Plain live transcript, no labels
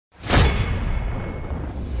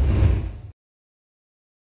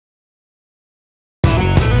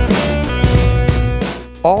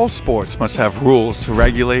All sports must have rules to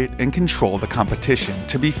regulate and control the competition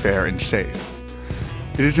to be fair and safe.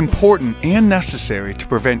 It is important and necessary to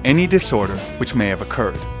prevent any disorder which may have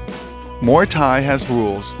occurred. Muay Thai has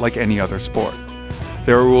rules like any other sport.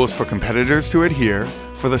 There are rules for competitors to adhere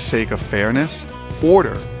for the sake of fairness,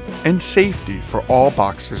 order, and safety for all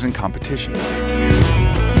boxers in competition.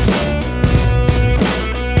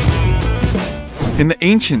 In the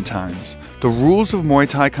ancient times, the rules of Muay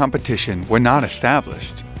Thai competition were not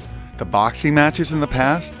established. The boxing matches in the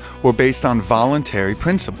past were based on voluntary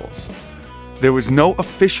principles. There was no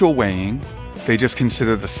official weighing, they just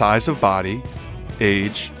considered the size of body,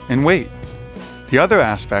 age, and weight. The other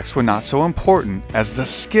aspects were not so important as the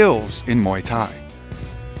skills in Muay Thai.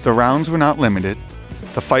 The rounds were not limited,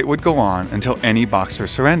 the fight would go on until any boxer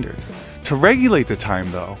surrendered. To regulate the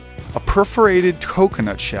time though, a perforated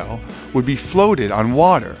coconut shell would be floated on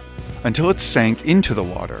water until it sank into the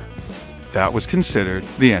water. That was considered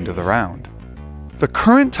the end of the round. The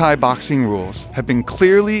current Thai boxing rules have been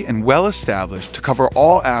clearly and well established to cover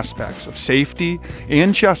all aspects of safety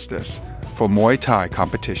and justice for Muay Thai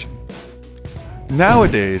competition.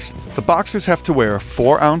 Nowadays, the boxers have to wear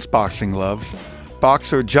 4-ounce boxing gloves,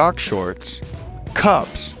 boxer jock shorts,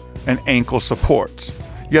 cups, and ankle supports,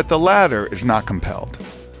 yet the latter is not compelled.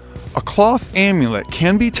 A cloth amulet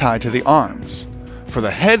can be tied to the arms. For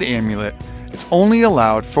the head amulet, it's only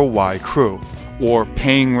allowed for Y crew, or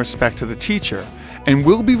paying respect to the teacher, and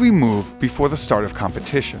will be removed before the start of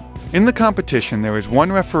competition. In the competition, there is 1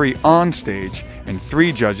 referee on stage and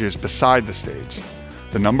 3 judges beside the stage.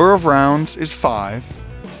 The number of rounds is 5,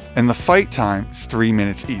 and the fight time is 3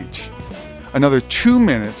 minutes each. Another 2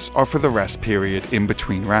 minutes are for the rest period in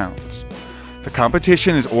between rounds. The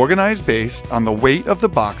competition is organized based on the weight of the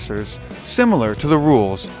boxers, similar to the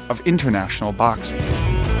rules of international boxing.